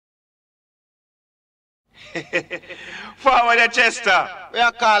Forward the Chester. We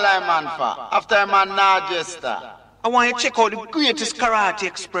are call a man for. After a man now Chester. I want you to check out the greatest karate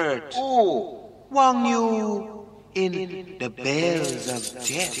expert. Who? Wang Yu in the Bells of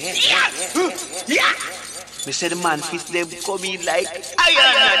Death. Yeah. Me say the man fit them coming like iron,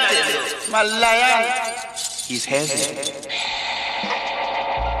 I tell you. My lion. He's heavy.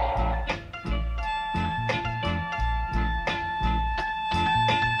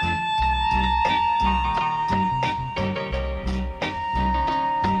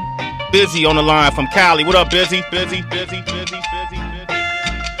 Busy on the line from Cali. What up, Busy? Busy.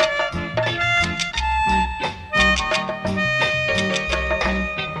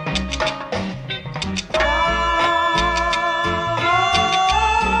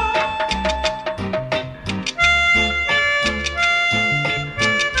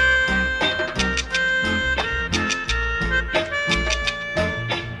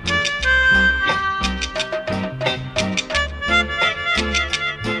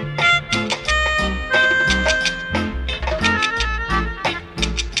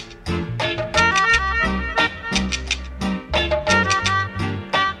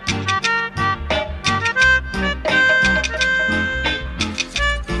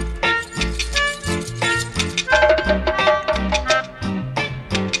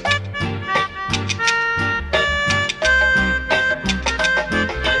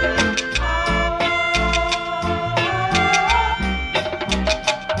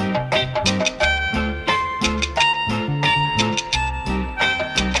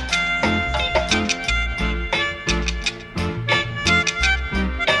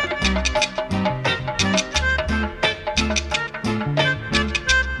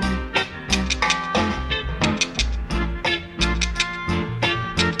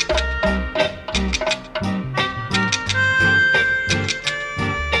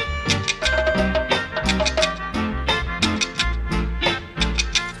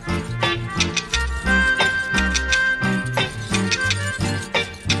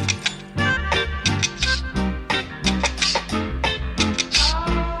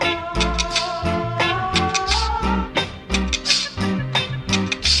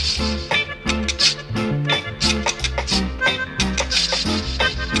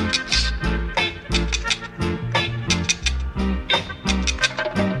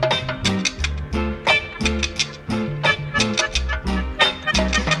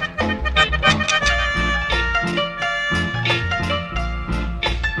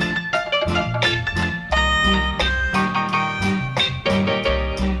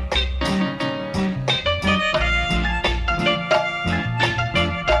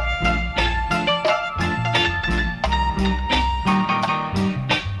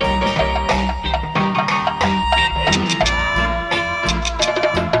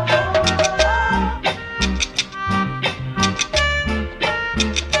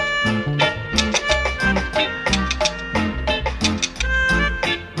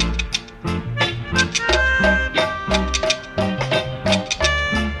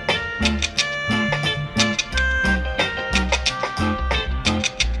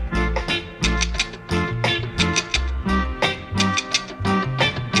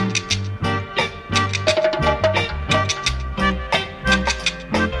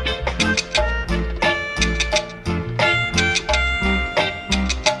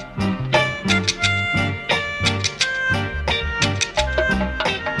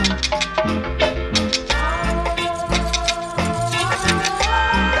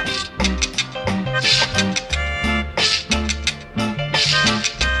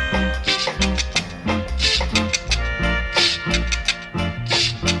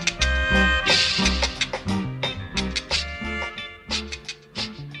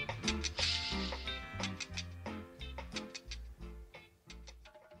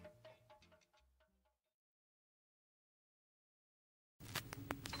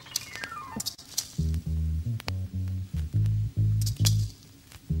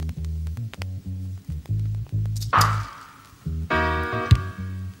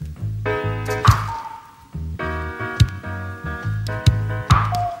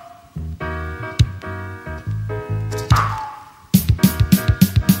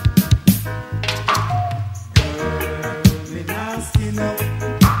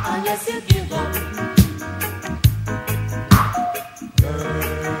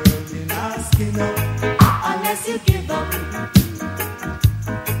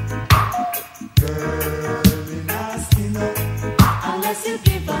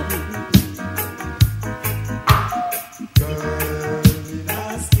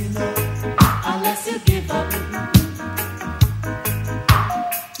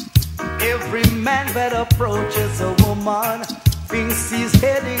 Every man that approaches a woman thinks he's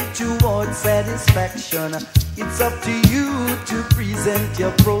heading towards satisfaction. It's up to you to present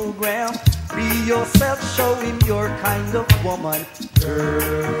your program. Be yourself, show him your kind of woman.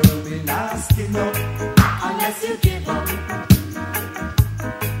 Girl, me not skin up unless you give up.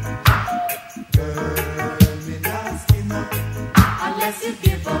 Girl, me not skin up unless you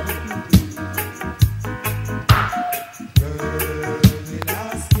give up. Girl, me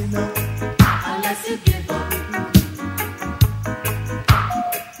not skin up unless you give up.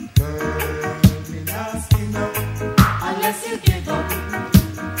 Girl, me not skin up unless you give up.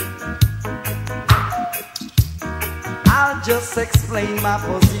 I'll just explain my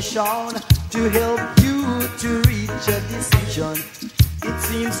position to help you to reach a decision. It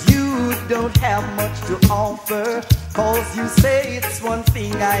seems you don't have much to offer, 'cause you say it's one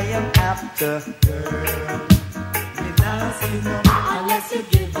thing I am after. Girl, me not skin up unless you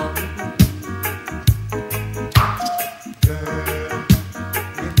give up. Girl,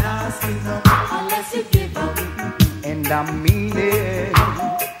 me not skin up unless you give up. And I mean it.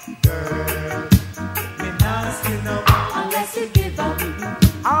 Girl, me not skin up unless you give up.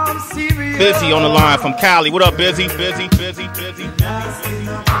 I'm serious. Busy on the line from Cali. What up, Busy? Busy.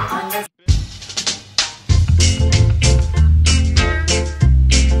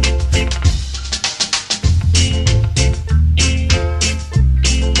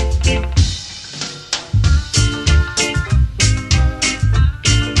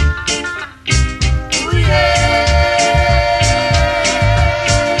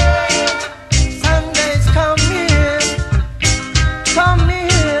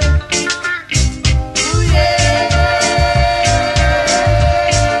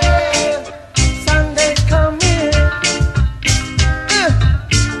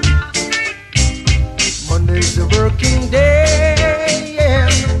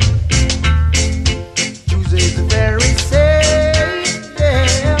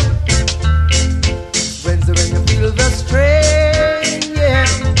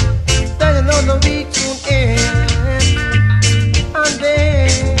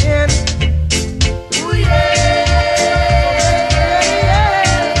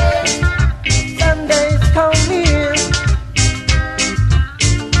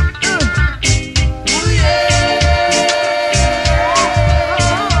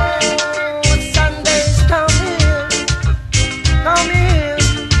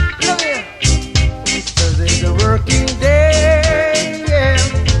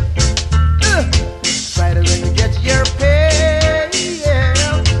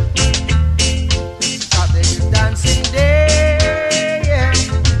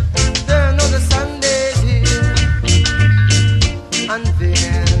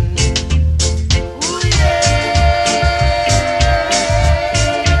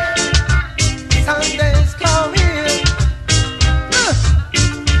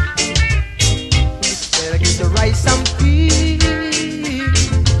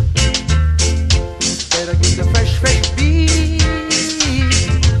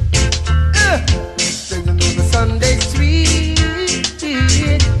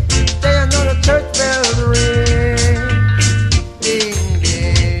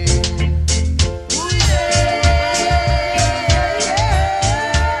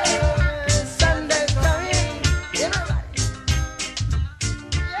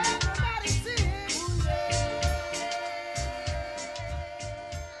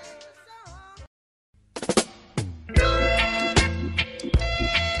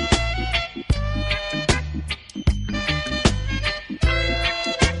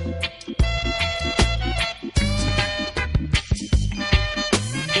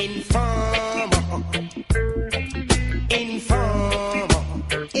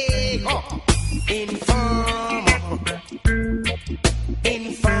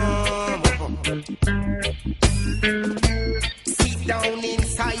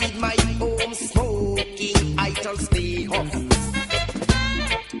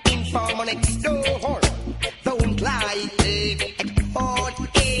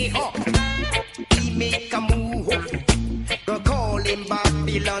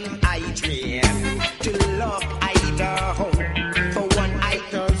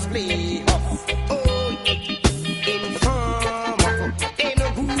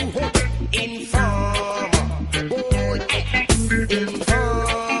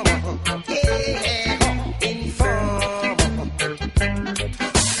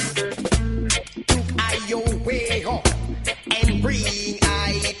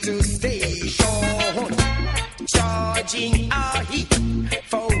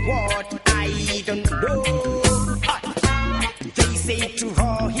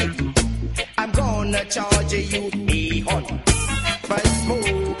 gonna charge you a hun for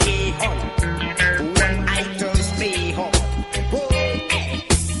smoky hun. One item stay hun. Oh,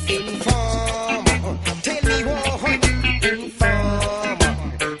 informer, tell me what hun. Informer,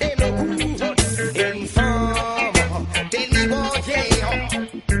 they know who hun. Informer, tell me what yeah hun.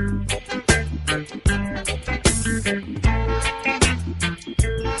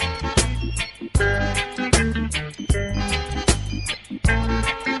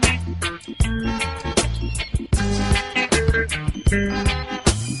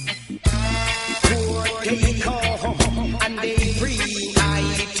 They come and they bring I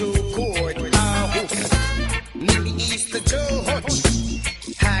to court house. Maybe it's the judge.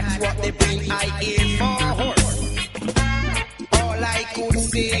 That's what they bring I here for. All I could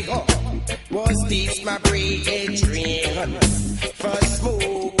say was this my brethren for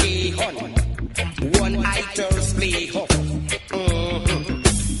smoky hun. One item play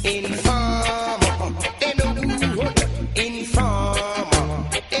Informer, they know who hun. Informer,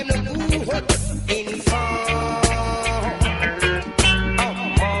 they know who hun.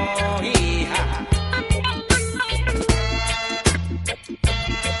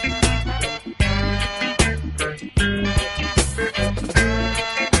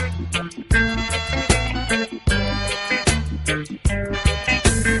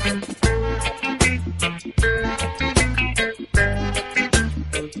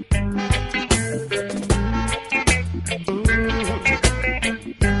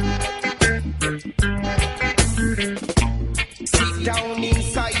 Sit down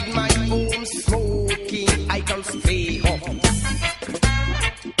inside my home smoking, I can stay up.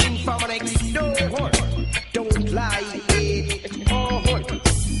 Informer next door, don't lie it.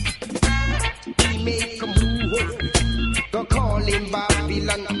 He make a move, go call him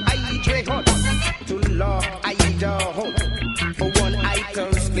Babylon, I dread to law I down for one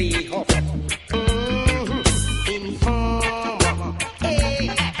item stay up. Informer, hey,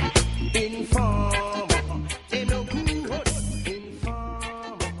 informer, they know who.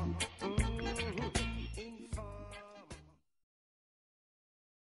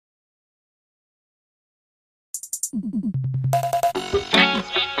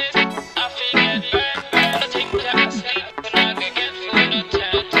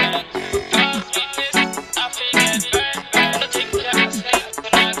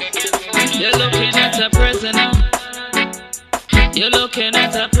 You're looking at a prisoner. You're looking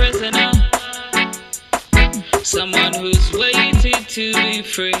at a prisoner. Someone who's waited to be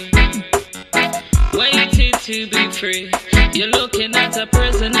free. Waited to be free. You're looking at a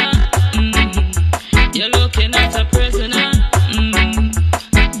prisoner. You're looking at a prisoner.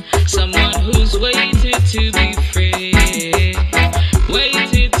 Someone who's waited to be free.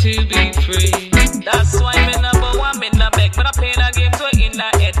 Waited to be free. That's why me number one, me not beg, but I play the game to in the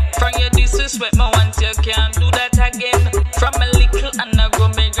head. From your disrespect, me once you can't do that again. From a little and I grow,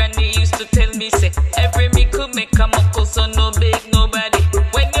 my granny used to tell me, say, every me could make a muckle, so no big nobody.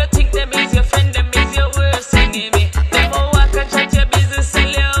 When you think them is your friend, them is your worst enemy. Them all walk and chat your business, sell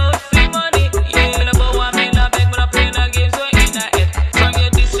you out for money. Yeah, me number one, me not beg, but I play the game to in the head. From your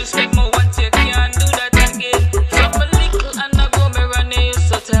disrespect, me once you can't do that again. From a little and I grow, my granny used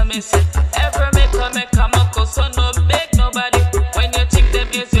to tell me, say, every me could make a muckle, so no big nobody. When you think them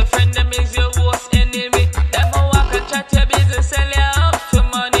is your friend, them is your worst enemy. Them all walk and chat your business, sell you out for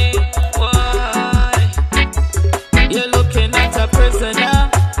money. Why? You're looking at a prisoner.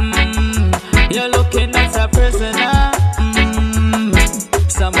 You're looking at a prisoner.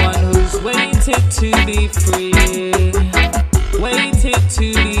 Someone who's waited to be free. Waited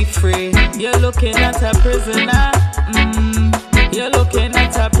to be free. You're looking at a prisoner. You're looking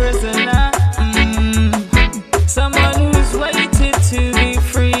at a prisoner. Someone who's waited to be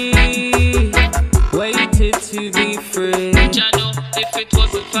free. Waited to be free. Jah know if it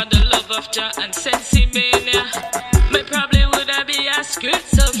wasn't for the love of Jah and